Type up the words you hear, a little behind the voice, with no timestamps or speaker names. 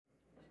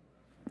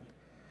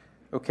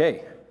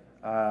Okay,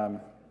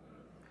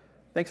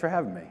 thanks for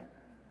having me,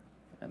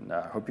 and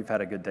I hope you've had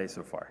a good day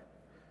so far.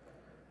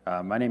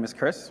 My name is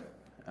Chris.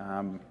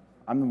 I'm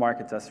the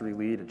markets SRE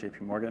lead at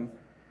JP Morgan.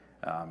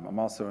 I'm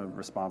also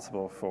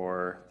responsible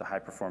for the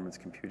high-performance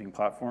computing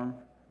platform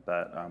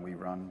that we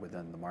run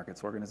within the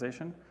markets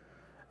organization,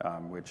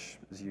 which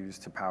is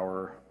used to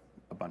power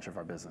a bunch of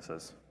our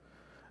businesses.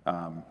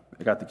 I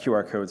got the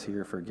QR codes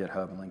here for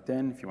GitHub and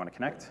LinkedIn if you want to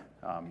connect.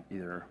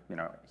 Either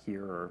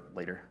here or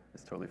later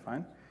is totally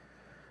fine.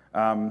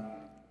 I'm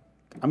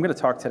going to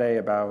talk today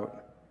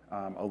about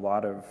a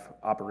lot of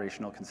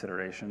operational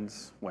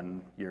considerations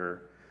when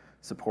you're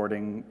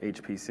supporting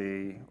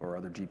HPC or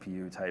other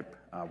GPU-type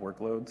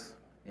workloads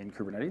in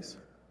Kubernetes.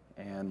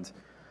 And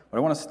what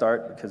I want to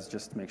start, because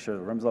just to make sure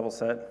the room's level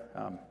set,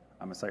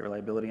 I'm a site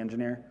reliability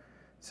engineer,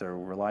 so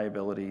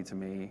reliability to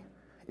me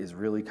is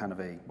really kind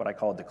of what I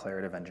call a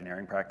declarative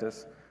engineering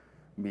practice,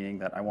 meaning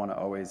that I want to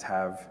always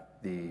have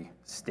the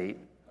state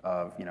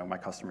of my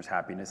customer's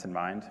happiness in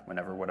mind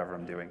whatever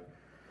I'm doing.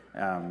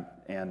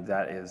 And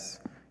that is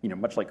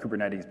much like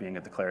Kubernetes being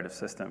a declarative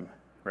system,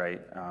 right?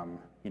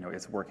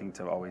 It's working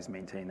to always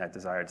maintain that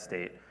desired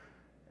state.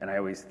 And I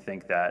always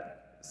think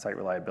that site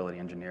reliability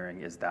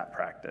engineering is that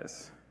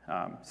practice.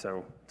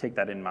 So take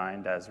that in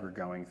mind as we're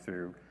going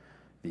through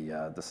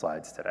the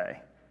slides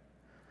today.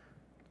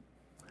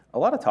 A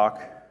lot of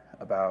talk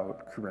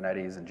about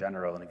Kubernetes in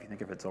general, and if you think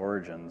of its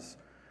origins,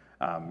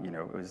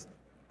 it was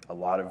a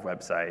lot of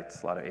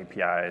websites, a lot of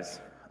APIs,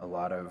 a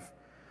lot of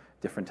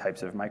different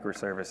types of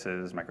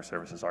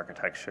microservices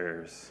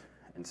architectures,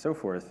 and so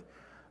forth.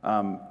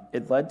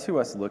 It led to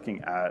us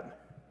looking at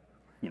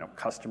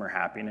customer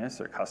happiness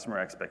or customer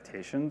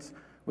expectations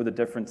with a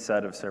different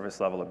set of service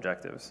level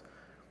objectives.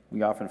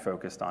 We often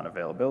focused on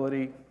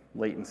availability,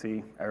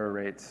 latency, error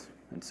rates,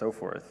 and so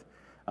forth.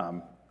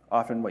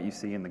 Often what you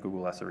see in the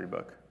Google SRE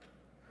book.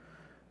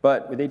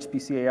 But with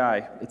HPC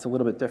AI, it's a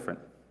little bit different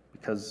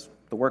because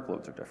the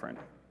workloads are different.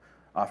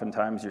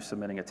 Oftentimes you're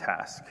submitting a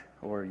task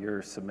or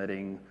you're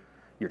training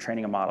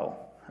a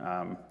model.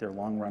 They're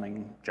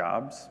long-running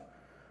jobs,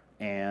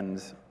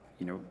 and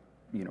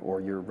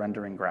or you're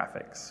rendering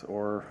graphics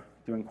or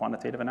doing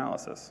quantitative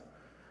analysis.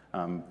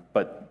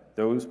 But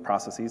those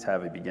processes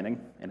have a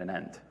beginning and an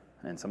end,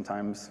 and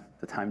sometimes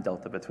the time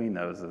delta between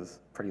those is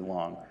pretty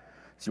long.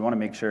 So you want to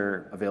make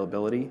sure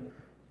availability,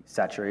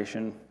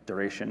 saturation,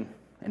 duration,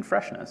 and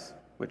freshness,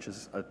 which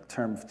is a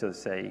term to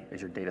say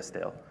is your data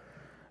stale,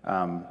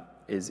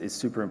 is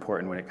super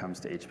important when it comes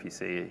to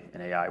HPC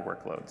and AI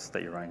workloads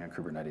that you're running on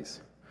Kubernetes.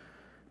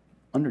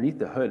 Underneath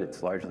the hood,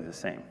 it's largely the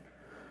same.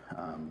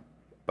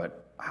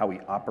 But how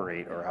we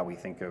operate, or how we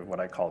think of what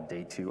I call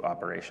day two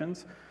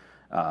operations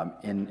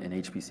in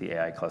HPC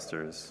AI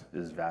clusters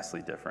is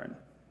vastly different.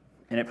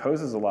 And it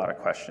poses a lot of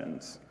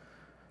questions.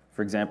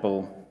 For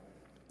example,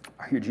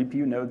 are your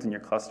GPU nodes in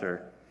your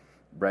cluster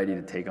ready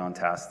to take on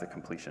tasks to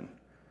completion?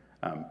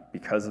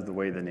 Because of the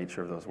way the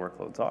nature of those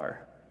workloads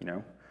are.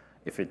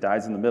 If it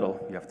dies in the middle,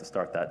 you have to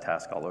start that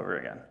task all over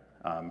again.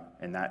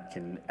 And that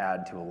can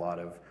add to a lot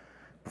of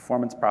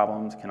performance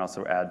problems, can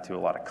also add to a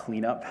lot of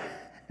cleanup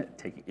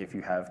if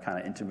you have kind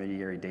of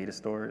intermediary data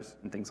stores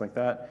and things like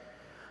that.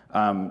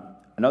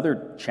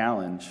 Another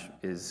challenge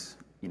is,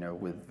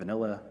 with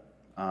vanilla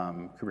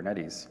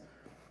Kubernetes,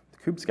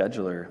 the kube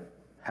scheduler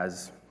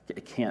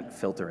it can't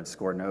filter and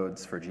score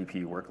nodes for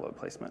GPU workload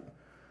placement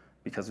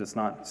because it's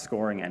not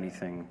scoring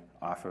anything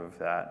off of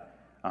that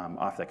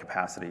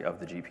capacity of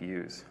the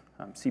GPUs.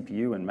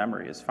 CPU and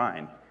memory is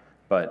fine,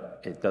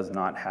 but it does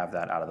not have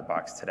that out of the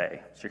box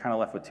today. So you're kind of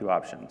left with two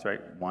options,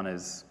 right? One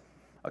is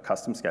a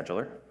custom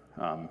scheduler,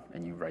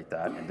 and you write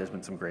that, and there's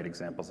been some great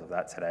examples of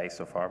that today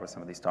so far with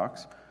some of these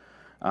talks.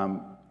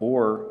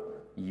 Or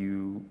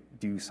you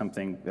do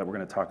something that we're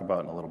going to talk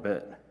about in a little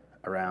bit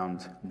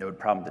around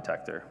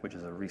node-problem-detector, which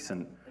is a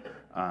recent,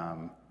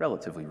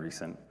 relatively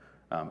recent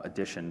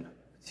addition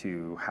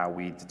to how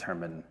we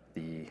determine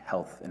the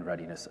health and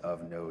readiness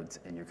of nodes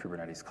in your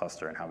Kubernetes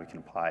cluster and how we can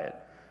apply it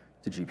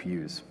to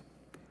GPUs.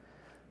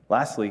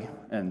 Lastly,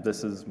 and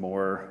this is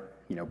more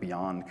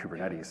beyond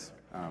Kubernetes,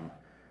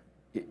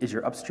 is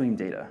your upstream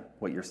data,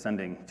 what you're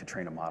sending to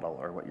train a model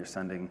or what you're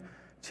sending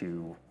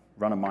to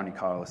run a Monte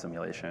Carlo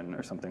simulation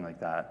or something like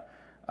that,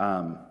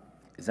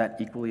 is that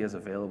equally as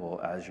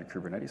available as your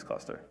Kubernetes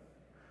cluster?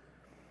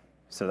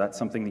 So that's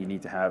something that you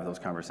need to have those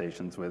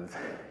conversations with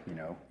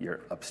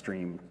your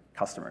upstream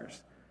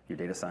customers, your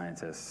data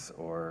scientists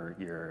or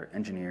your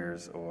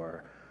engineers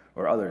or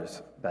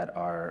others that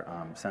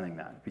are sending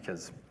that,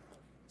 because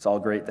it's all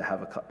great to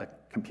have a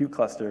compute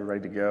cluster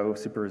ready to go,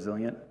 super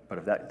resilient, but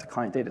if that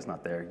client data is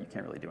not there, you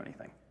can't really do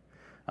anything.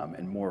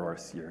 And more or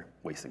less, you're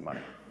wasting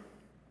money.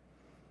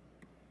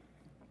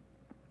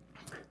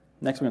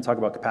 Next, we're going to talk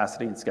about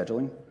capacity and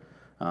scheduling.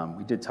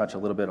 We did touch a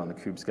little bit on the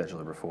kube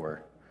scheduler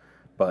before,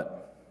 but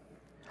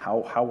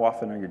how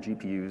often are your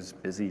GPUs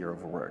busy or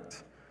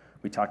overworked?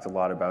 We talked a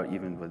lot about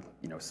even with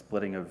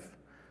splitting of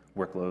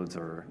workloads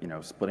or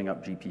splitting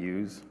up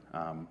GPUs,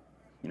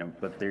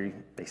 but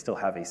they still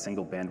have a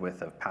single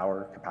bandwidth of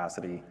power,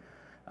 capacity,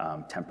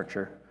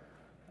 temperature.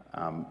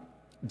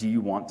 Do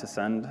you want to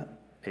send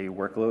a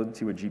workload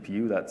to a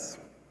GPU that's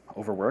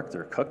overworked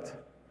or cooked?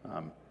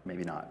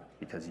 Maybe not,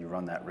 because you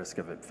run that risk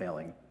of it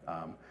failing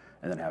and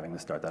then having to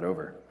start that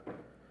over.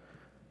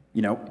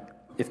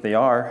 If they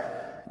are,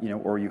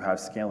 or you have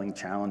scaling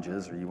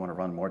challenges, or you want to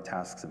run more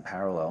tasks in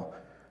parallel,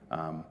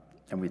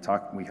 and we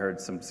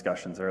heard some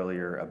discussions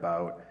earlier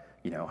about,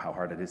 how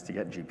hard it is to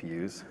get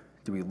GPUs.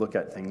 Do we look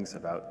at things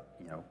about,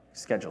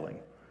 scheduling?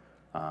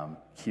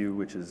 Q,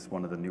 which is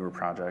one of the newer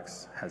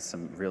projects, has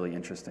some really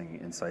interesting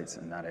insights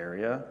in that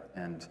area,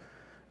 and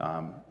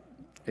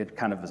it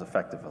kind of is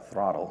effective a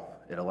throttle.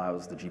 It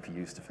allows the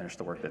GPUs to finish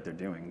the work that they're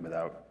doing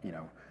without,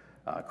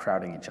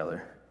 crowding each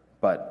other.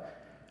 But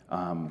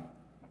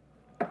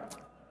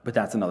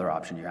that's another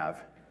option you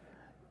have.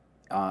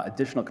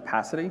 Additional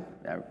capacity.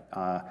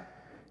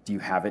 Do you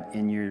have it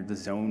in the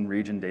zone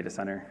region data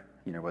center?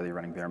 Whether you're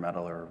running bare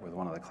metal or with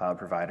one of the cloud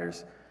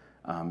providers,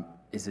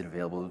 is it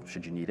available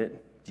should you need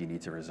it? Do you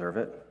need to reserve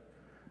it?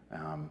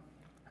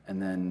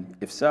 And then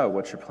if so,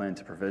 what's your plan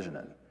to provision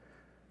it?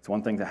 It's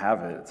one thing to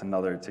have it, it's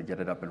another to get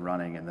it up and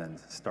running and then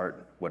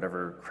start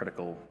whatever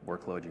critical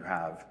workload you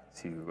have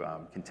to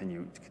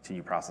continue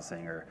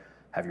processing or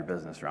have your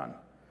business run.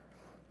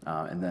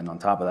 And then on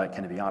top of that,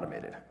 can it be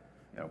automated?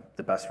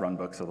 The best run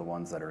books are the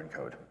ones that are in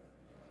code.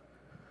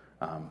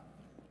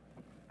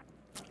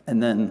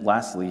 And then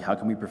lastly, how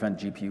can we prevent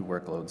GPU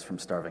workloads from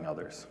starving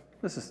others?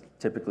 This is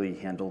typically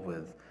handled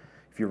with,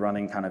 if you're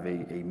running kind of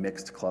a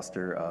mixed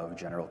cluster of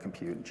general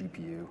compute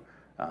GPU,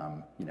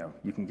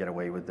 you can get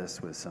away with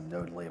this with some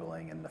node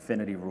labeling and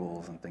affinity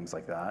rules and things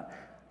like that.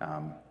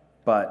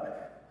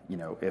 But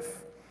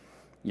if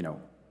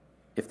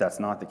that's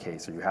not the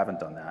case or you haven't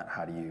done that,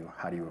 how do you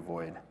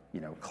avoid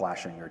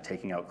clashing or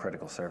taking out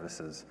critical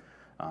services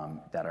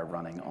that are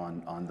running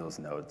on those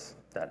nodes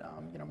that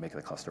make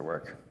the cluster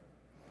work?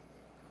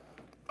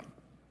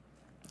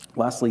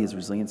 Lastly is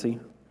resiliency.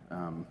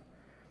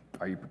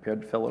 Are you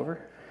prepared to fail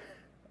over?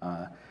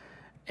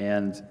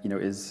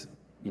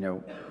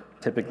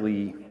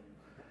 Typically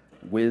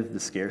with the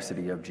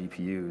scarcity of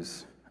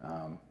GPUs,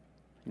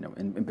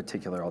 in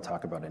particular, I'll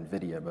talk about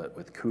NVIDIA, but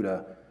with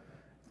CUDA,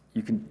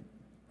 you can,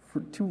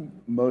 to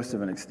most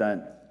of an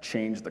extent,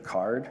 change the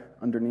card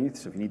underneath.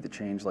 So if you need to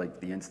change like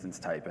the instance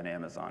type in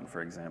Amazon,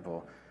 for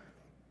example,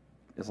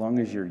 as long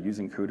as you're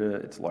using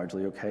CUDA, it's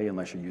largely okay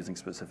unless you're using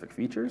specific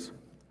features.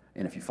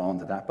 And if you fall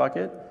into that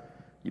bucket,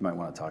 you might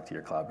want to talk to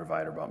your cloud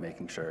provider about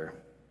making sure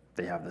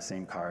they have the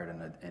same card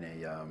in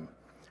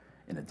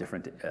a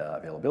different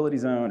availability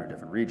zone or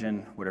different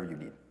region, whatever you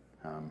need.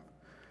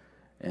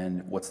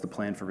 And what's the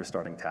plan for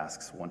restarting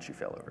tasks once you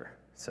fail over?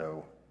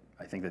 So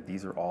I think that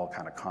these are all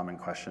kind of common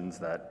questions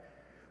that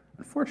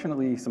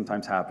unfortunately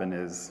sometimes happen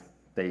is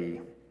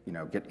they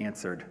get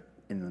answered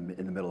in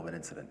the middle of an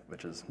incident,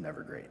 which is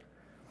never great.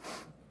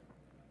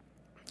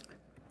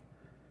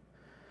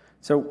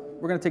 So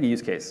we're going to take a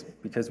use case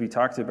because we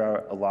talked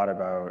a lot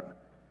about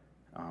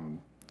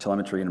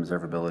telemetry and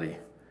observability,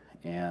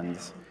 and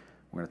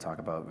we're going to talk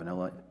about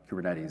vanilla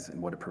Kubernetes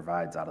and what it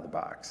provides out of the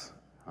box.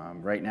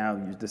 Right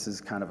now, this is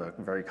kind of a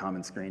very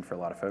common screen for a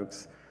lot of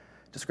folks.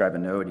 Describe a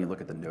node, and you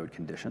look at the node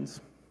conditions.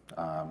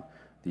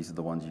 These are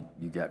the ones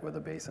you get with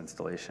a base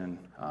installation.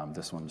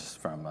 This one's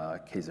from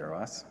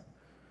K0S.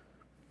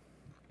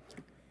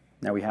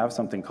 Now we have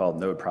something called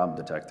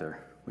node-problem-detector,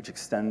 which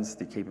extends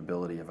the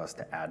capability of us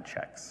to add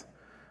checks.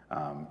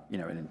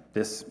 And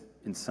this,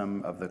 in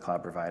some of the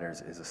cloud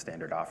providers, is a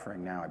standard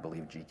offering now. I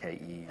believe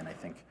GKE, and I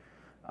think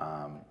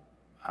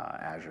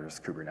Azure's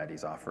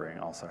Kubernetes offering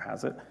also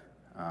has it.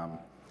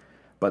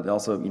 But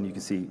also, you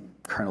can see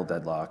kernel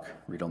deadlock,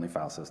 read-only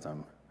file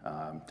system,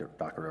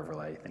 Docker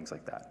overlay, things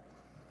like that.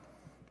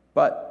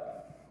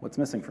 But what's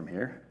missing from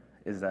here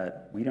is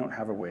that we don't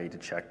have a way to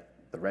check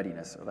the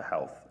readiness or the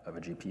health of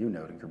a GPU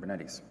node in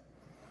Kubernetes.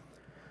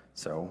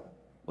 So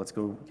let's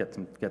go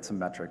get some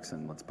metrics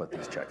and let's put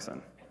these checks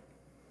in.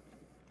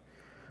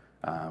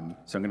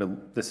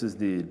 This is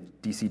the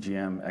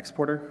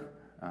DCGM-Exporter.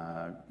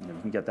 You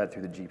can get that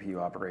through the GPU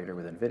operator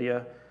with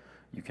NVIDIA.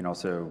 You can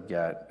also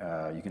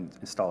you can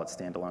install it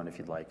standalone if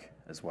you'd like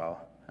as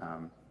well,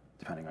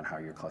 depending on how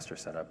your cluster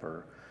set up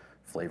or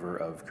flavor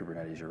of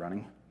Kubernetes you're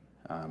running.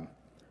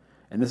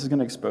 And this is going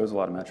to expose a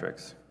lot of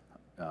metrics,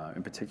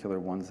 in particular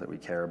ones that we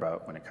care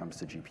about when it comes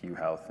to GPU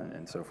health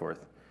and so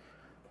forth.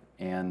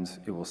 And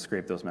it will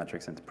scrape those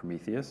metrics into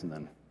Prometheus and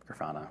then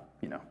Grafana,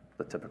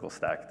 the typical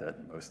stack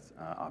that most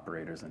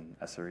operators and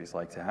SREs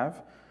like to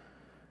have.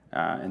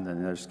 And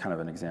then there's kind of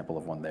an example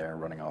of one there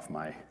running off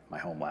my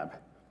home lab.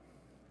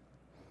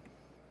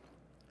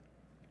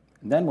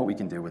 And then what we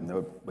can do with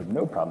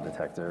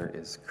node-problem-detector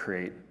is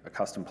create a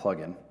custom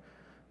plugin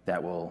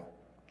that will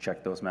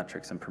check those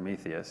metrics in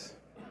Prometheus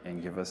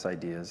and give us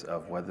ideas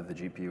of whether the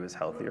GPU is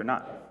healthy or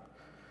not.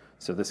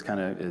 So this kind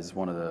of is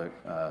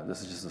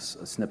this is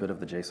just a snippet of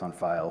the JSON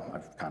file.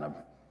 I've kind of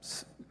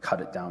cut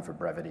it down for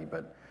brevity,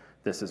 but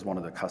this is one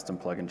of the custom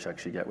plugin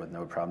checks you get with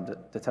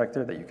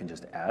node-problem-detector that you can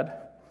just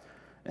add.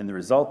 And the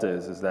result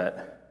is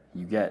that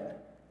you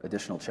get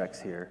additional checks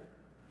here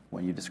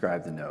when you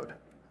describe the node.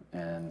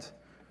 And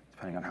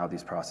depending on how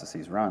these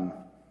processes run,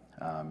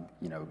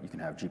 you can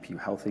have GPU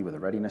healthy with a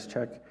readiness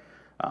check,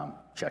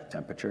 check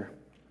temperature,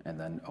 and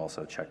then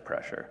also check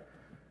pressure.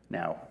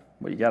 Now,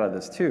 what you get out of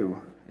this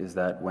too is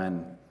that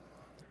when,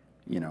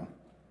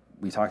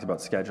 we talked about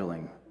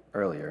scheduling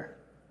earlier,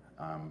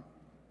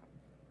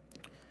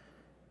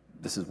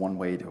 this is one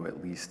way to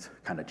at least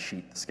kind of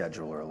cheat the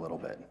scheduler a little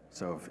bit.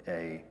 So if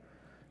a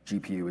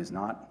GPU is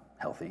not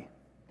healthy,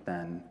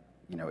 then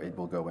it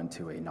will go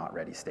into a not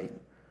ready state,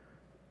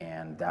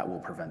 and that will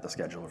prevent the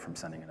scheduler from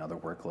sending another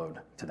workload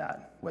to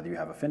that, whether you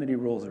have affinity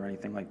rules or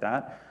anything like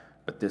that,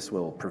 but this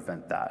will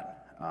prevent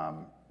that,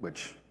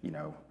 which,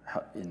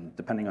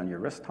 depending on your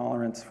risk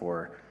tolerance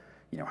for,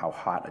 how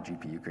hot a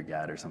GPU could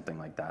get or something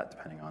like that,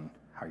 depending on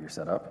how you're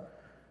set up,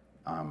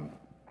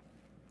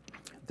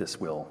 this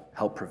will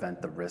help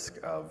prevent the risk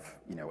of,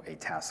 a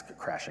task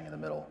crashing in the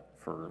middle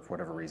for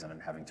whatever reason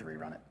and having to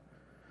rerun it.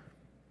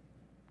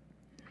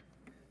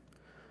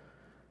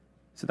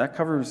 So that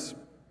covers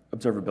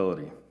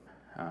observability.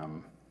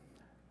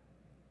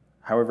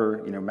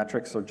 However,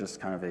 metrics are just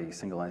kind of a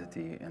single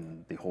entity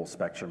in the whole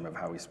spectrum of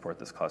how we support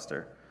this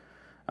cluster.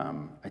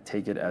 I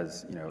take it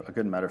as, a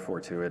good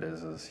metaphor to it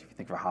is if you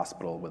think of a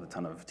hospital with a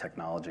ton of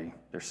technology,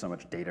 there's so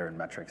much data and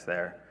metrics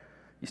there.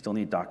 You still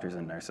need doctors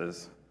and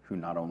nurses who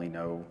not only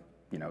know,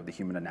 the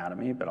human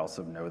anatomy, but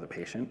also know the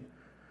patient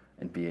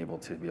and be able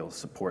to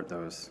support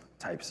those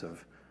types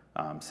of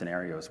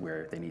scenarios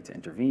where they need to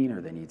intervene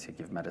or they need to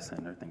give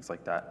medicine or things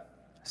like that.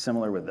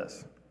 Similar with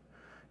this.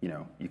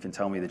 You can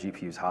tell me the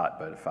GPU is hot,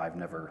 but if I've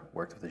never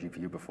worked with a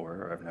GPU before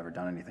or I've never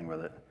done anything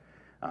with it,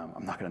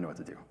 I'm not going to know what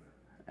to do.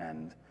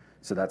 And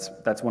so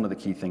that's one of the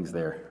key things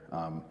there.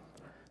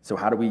 So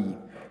how do we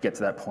get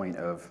to that point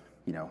of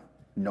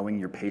knowing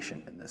your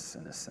patient in this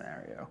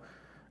scenario?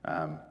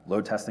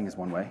 Load testing is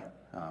one way.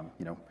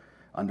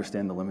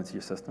 Understand the limits of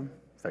your system,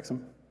 fix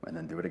them, and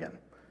then do it again.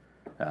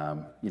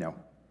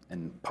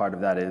 And part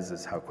of that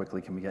is how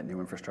quickly can we get new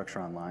infrastructure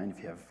online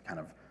if you have kind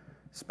of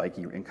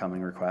spiky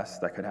incoming requests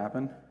that could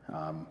happen.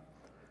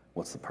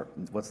 What's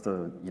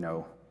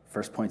the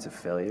first points of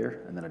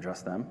failure, and then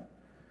address them.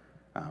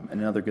 And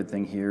another good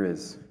thing here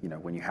is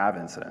when you have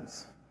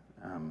incidents,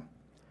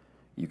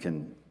 you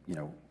can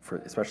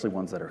especially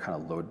ones that are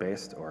kind of load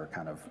based or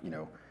kind of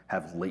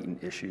have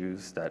latent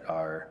issues that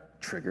are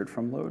triggered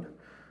from load.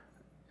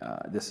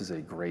 This is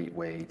a great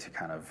way to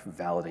kind of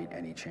validate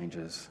any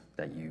changes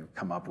that you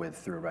come up with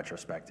through a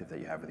retrospective that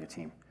you have with your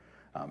team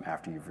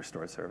after you've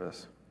restored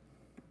service.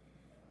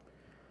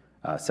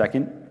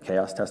 Second,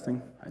 chaos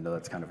testing. I know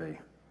that's kind of a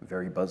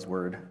very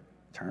buzzword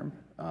term,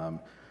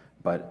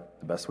 but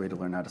the best way to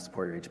learn how to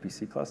support your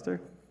HPC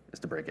cluster is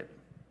to break it.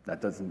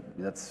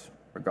 That's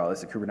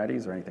regardless of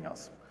Kubernetes or anything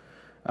else.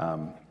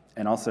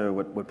 And also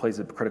what plays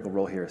a critical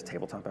role here is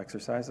tabletop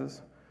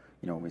exercises.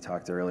 When we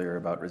talked earlier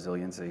about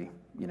resiliency,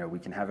 we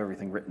can have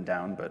everything written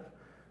down, but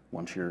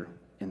once you're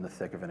in the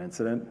thick of an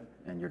incident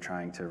and you're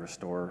trying to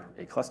restore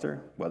a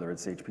cluster, whether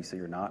it's HPC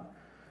or not,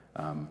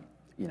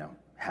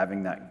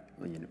 having that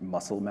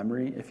muscle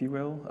memory, if you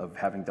will, of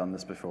having done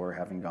this before,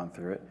 having gone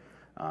through it,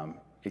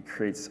 it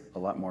creates a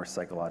lot more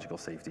psychological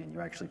safety, and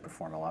you actually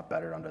perform a lot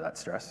better under that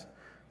stress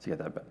to get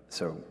that.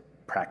 So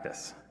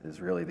practice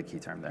is really the key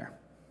term there.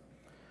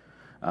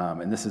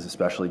 And this is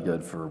especially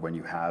good for when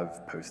you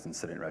have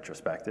post-incident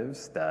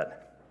retrospectives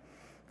that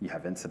you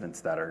have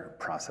incidents that are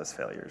process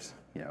failures.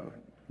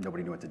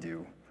 Nobody knew what to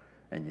do,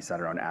 and you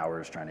sat around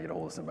hours trying to get a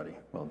hold of somebody.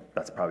 Well,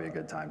 that's probably a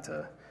good time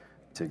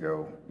to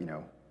go,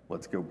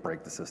 let's go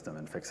break the system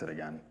and fix it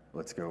again.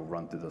 Let's go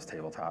run through those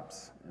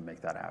tabletops and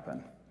make that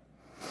happen.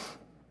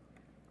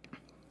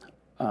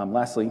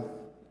 Lastly,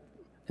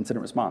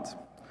 incident response.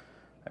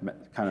 I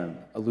kind of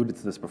alluded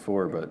to this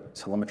before, but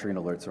telemetry and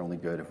alerts are only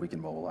good if we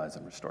can mobilize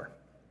and restore.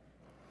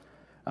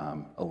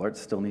 Alerts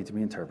still need to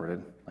be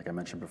interpreted, like I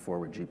mentioned before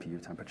with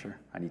GPU temperature.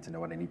 I need to know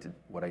what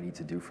I need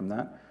to do from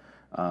that.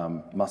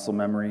 Muscle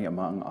memory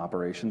among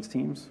operations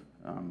teams.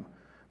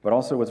 But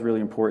also what's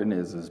really important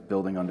is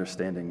building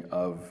understanding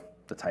of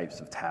the types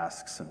of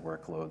tasks and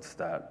workloads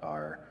that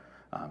are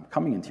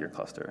coming into your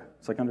cluster.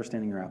 It's like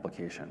understanding your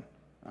application.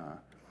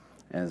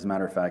 And as a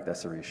matter of fact,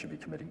 SRE should be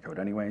committing code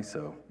anyway,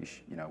 so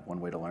one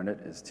way to learn it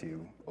is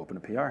to open a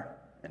PR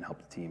and help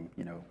the team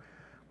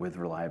with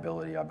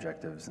reliability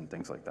objectives and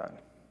things like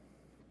that.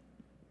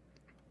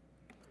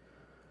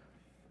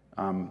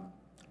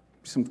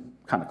 Some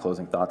kind of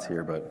closing thoughts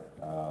here, but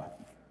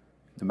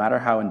no matter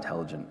how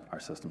intelligent our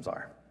systems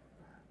are,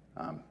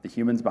 the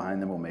humans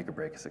behind them will make or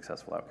break a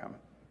successful outcome.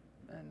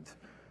 And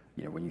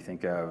when you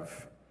think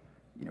of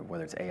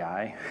whether it's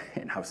AI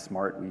and how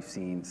smart we've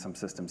seen some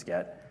systems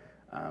get,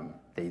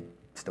 they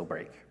still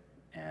break.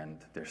 And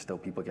there's still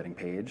people getting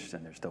paged,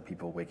 and there's still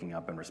people waking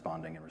up and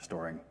responding and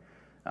restoring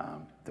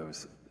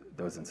those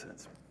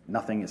incidents.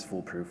 Nothing is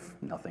foolproof.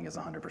 Nothing is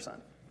 100%.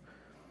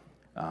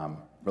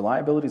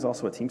 Reliability is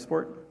also a team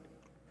sport.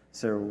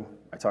 So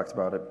I talked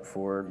about it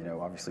before,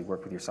 obviously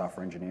work with your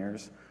software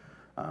engineers,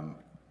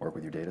 work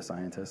with your data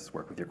scientists,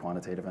 work with your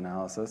quantitative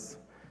analysis,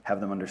 have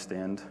them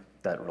understand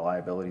that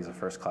reliability is a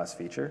first-class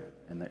feature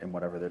in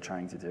whatever they're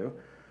trying to do,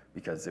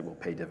 because it will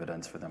pay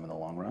dividends for them in the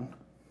long run.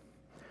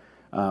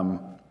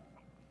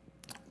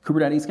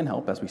 Kubernetes can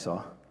help, as we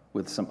saw,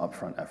 with some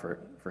upfront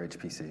effort for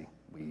HPC.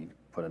 We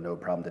put a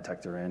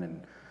node-problem-detector in,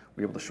 and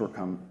we're able to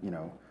shortcome,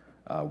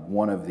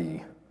 one of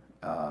the,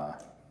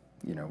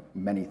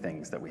 many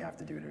things that we have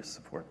to do to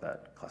support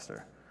that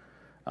cluster.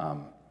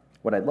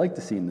 What I'd like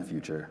to see in the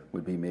future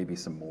would be maybe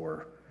some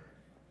more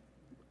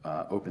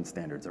open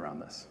standards around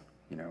this.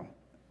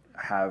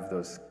 Have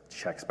those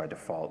checks by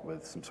default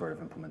with some sort of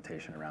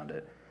implementation around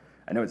it.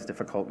 I know it's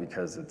difficult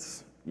because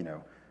it's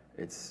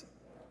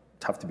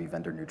tough to be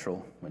vendor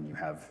neutral when you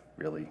have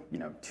really,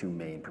 two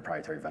main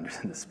proprietary vendors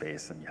in the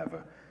space and you have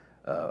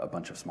a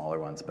bunch of smaller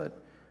ones. But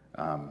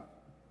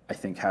I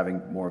think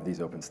having more of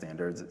these open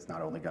standards, it's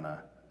not only going to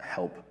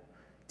help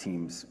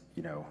teams,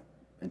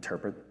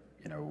 interpret,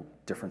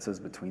 differences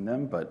between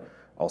them, but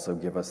also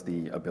give us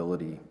the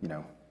ability,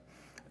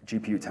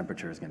 GPU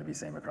temperature is going to be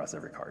same across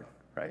every card,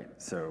 right?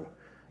 So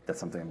that's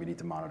something we need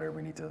to monitor,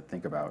 we need to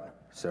think about.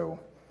 So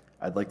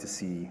I'd like to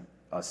see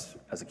us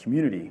as a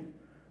community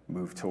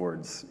move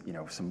towards,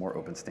 some more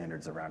open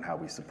standards around how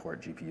we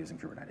support GPUs in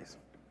Kubernetes.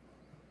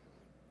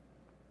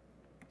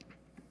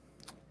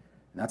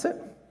 And that's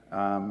it.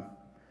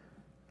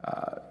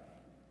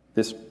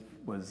 This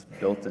was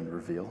built in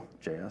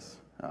Reveal.js,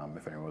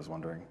 if anyone was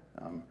wondering.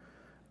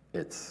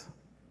 It's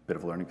a bit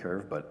of a learning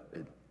curve, but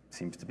it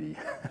seems to be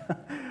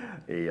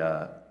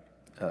a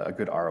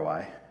good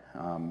ROI.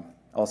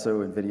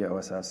 Also, NVIDIA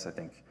OSS, I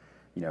think,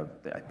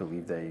 I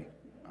believe they,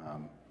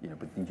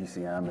 with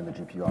DCGM and the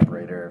GPU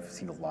operator, have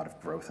seen a lot of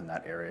growth in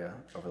that area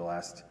over the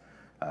last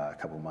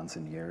couple of months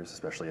and years,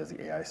 especially as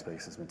the AI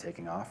space has been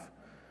taking off.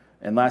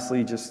 And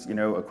lastly, just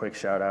a quick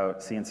shout out,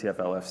 CNCF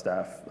LF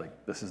staff.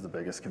 This is the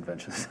biggest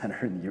convention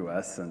center in the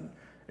U.S., and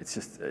it's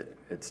just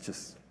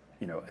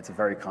it's a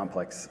very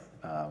complex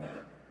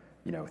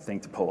thing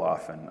to pull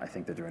off, and I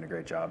think they're doing a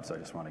great job. So I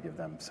just want to give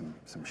them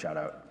some shout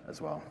out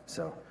as well.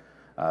 So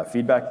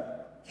feedback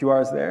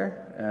QR is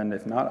there, and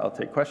if not, I'll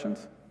take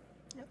questions.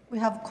 Yep, we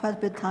have quite a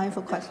bit of time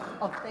for questions.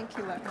 Oh, thank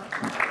you very much.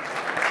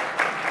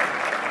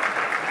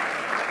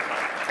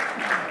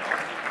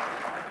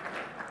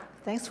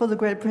 Thanks for the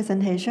great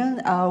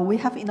presentation. We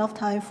have enough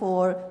time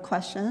for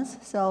questions.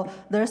 So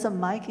there's a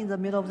mic in the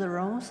middle of the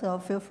room, so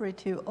feel free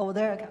to, over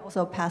there, I can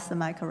also pass the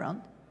mic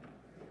around.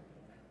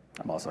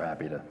 I'm also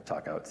happy to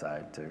talk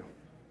outside too,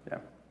 yeah.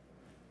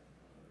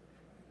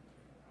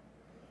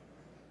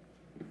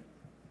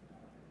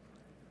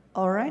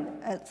 All right,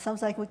 it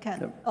sounds like we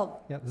can. Yep. Oh,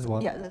 yeah, there's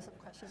one. Yeah, there's a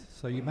question.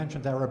 So you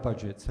mentioned error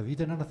budgets. Have you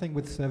done anything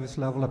with service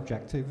level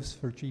objectives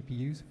for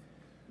GPUs?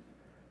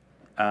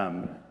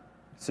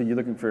 So you're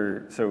looking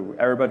for,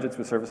 error budgets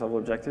with service level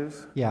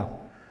objectives? Yeah.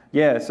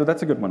 Yeah, so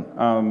that's a good one.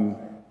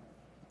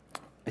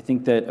 I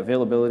think that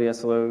availability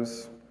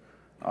SLOs,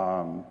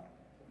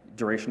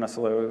 duration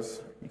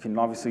SLOs, you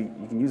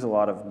can use a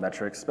lot of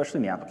metrics, especially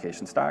in the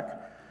application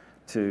stack,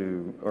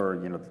 or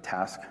the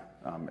task,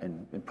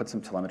 and put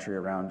some telemetry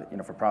around,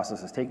 if a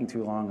process is taking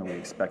too long and we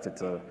expect it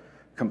to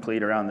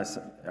complete around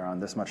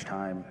this much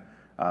time,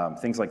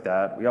 things like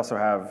that. We also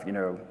have,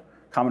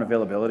 common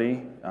availability.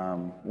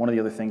 One of the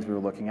other things we were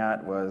looking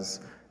at was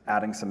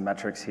adding some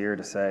metrics here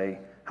to say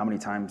how many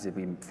times did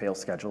we fail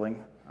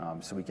scheduling,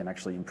 so we can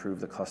actually improve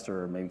the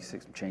cluster or maybe see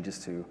some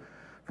changes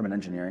from an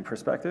engineering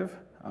perspective.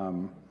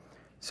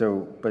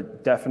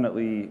 But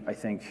definitely, I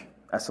think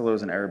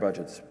SLOs and error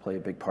budgets play a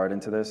big part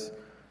into this.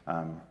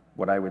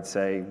 What I would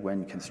say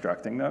when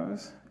constructing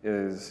those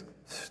is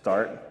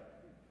start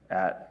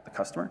at the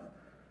customer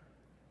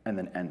and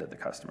then end at the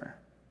customer.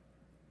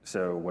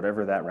 So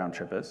whatever that round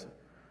trip is,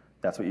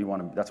 that's what you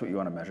want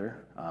to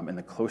measure. And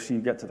the closer you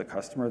get to the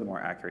customer, the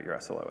more accurate your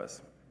SLO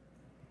is.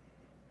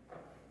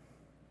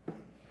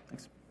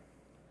 Thanks.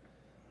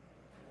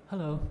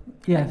 Hello.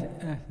 Yeah,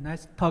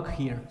 nice talk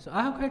here. So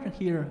I have a question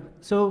here.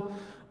 So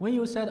when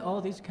you said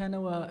all this kind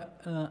of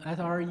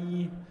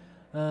SRE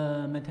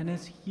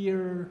maintenance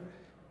here,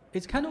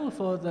 it's kind of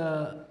for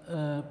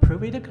the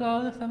private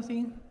cloud or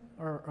something,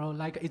 or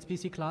like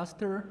HPC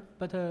cluster.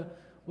 But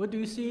what do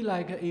you see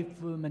like if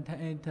we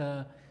maintain it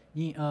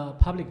in a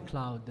public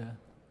cloud?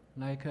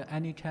 Like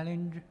any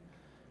challenge?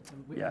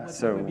 Yeah, what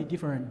so would be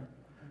different?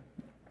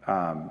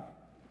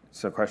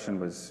 So the question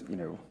was,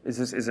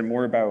 is it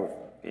more about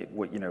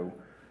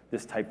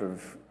this type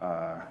of,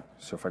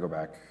 so if I go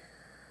back,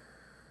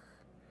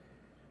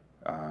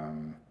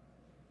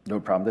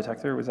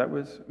 node-problem-detector, was that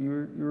what you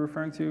were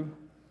referring to?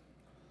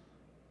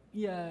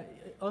 Yeah,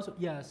 also,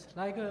 yes.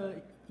 Like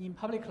in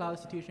public cloud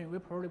situation, we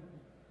probably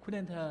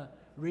couldn't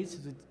reach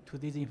to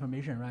this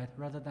information, right?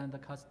 Rather than the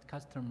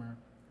customer.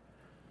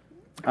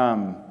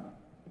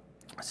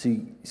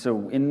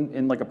 So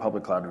in like a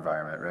public cloud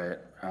environment, right?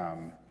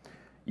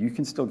 You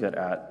can still get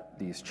at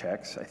these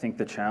checks. I think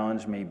the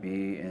challenge may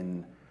be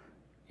in,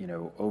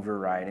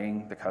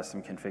 overriding the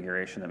custom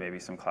configuration that maybe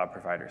some cloud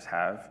providers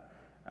have.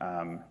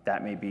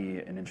 That may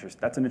be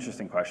that's an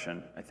interesting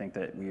question. I think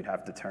that we would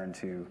have to turn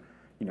to,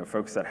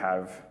 folks that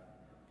have,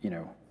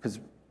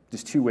 because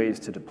there's two ways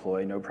to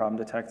deploy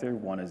node-problem-detector.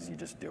 One is you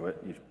just do it,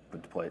 you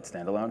deploy it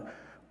standalone,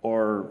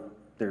 or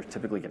they're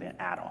typically getting an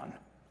add-on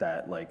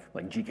that like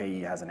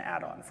GKE has an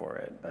add-on for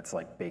it that's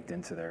like baked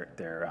into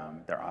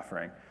their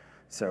offering.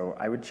 So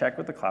I would check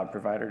with the cloud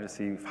provider to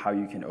see how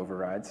you can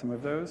override some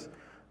of those.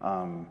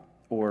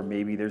 Or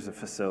maybe there's a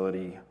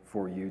facility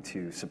for you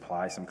to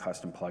supply some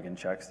custom plugin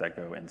checks that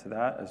go into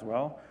that as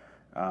well.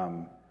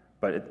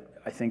 But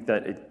I think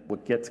that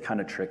what gets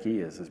kind of tricky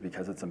is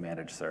because it's a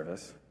managed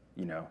service,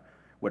 you know,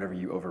 whatever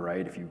you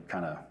overwrite, if you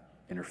kind of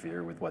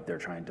interfere with what they're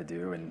trying to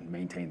do and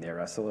maintain their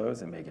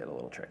SLOs, it may get a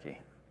little tricky.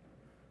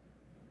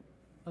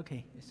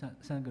 Okay, it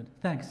sounds good.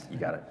 Thanks. You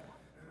got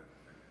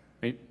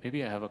it.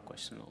 Maybe I have a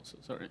question also.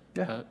 Sorry.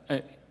 Yeah.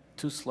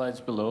 2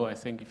 slides below, I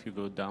think, if you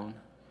go down.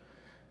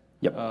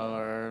 Yep.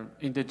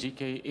 In the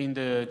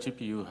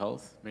GPU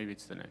health, maybe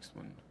it's the next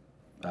one.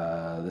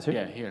 This here?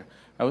 Yeah, here.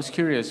 I was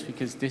curious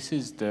because this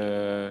is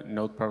the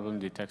node problem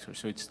detector,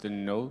 so it's the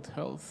node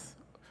health.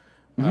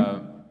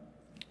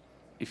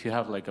 If you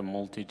have like a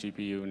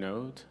multi-GPU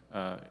node,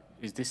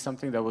 is this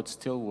something that would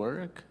still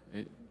work?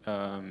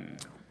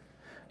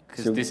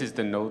 Because this is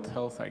the node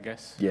health, I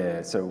guess.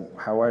 Yeah, so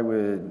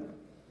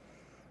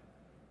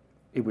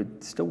it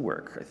would still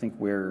work. I think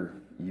where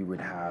you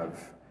would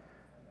have,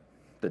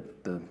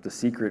 the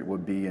secret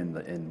would be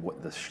in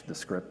what the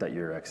script that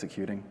you're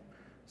executing.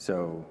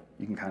 So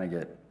you can kind of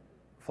get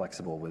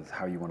flexible with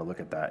how you want to look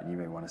at that. And you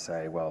may want to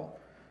say, well,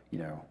 you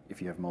know,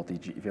 if you have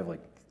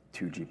like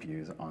 2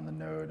 GPUs on the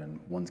node and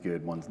one's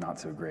good, one's not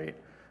so great,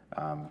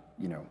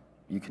 you know,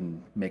 you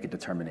can make a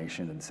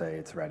determination and say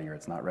it's ready or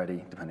it's not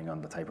ready, depending on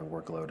the type of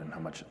workload and how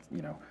much,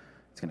 you know,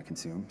 it's going to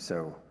consume.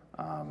 So,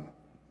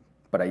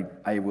 but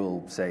I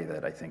will say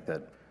that I think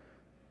that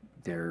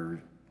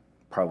there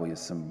probably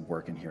is some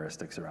work in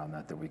heuristics around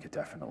that we could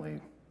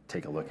definitely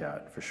take a look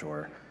at for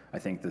sure. I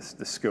think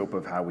the scope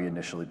of how we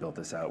initially built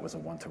this out was a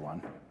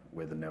one-to-one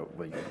with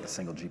a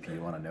single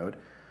GPU on a node,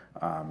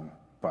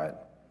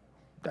 but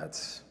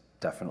that's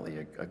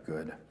definitely a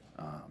good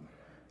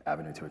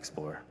avenue to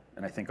explore.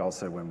 And I think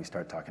also when we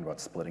start talking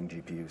about splitting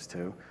GPUs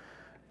too,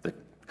 the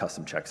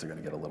custom checks are going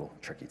to get a little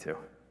tricky too.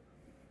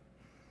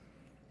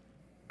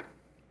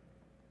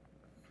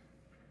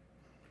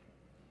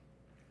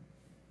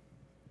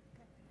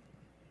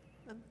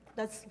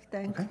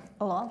 Thanks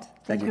a lot.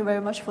 Thank Thank you you.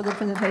 very much for the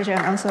presentation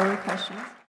and answering questions.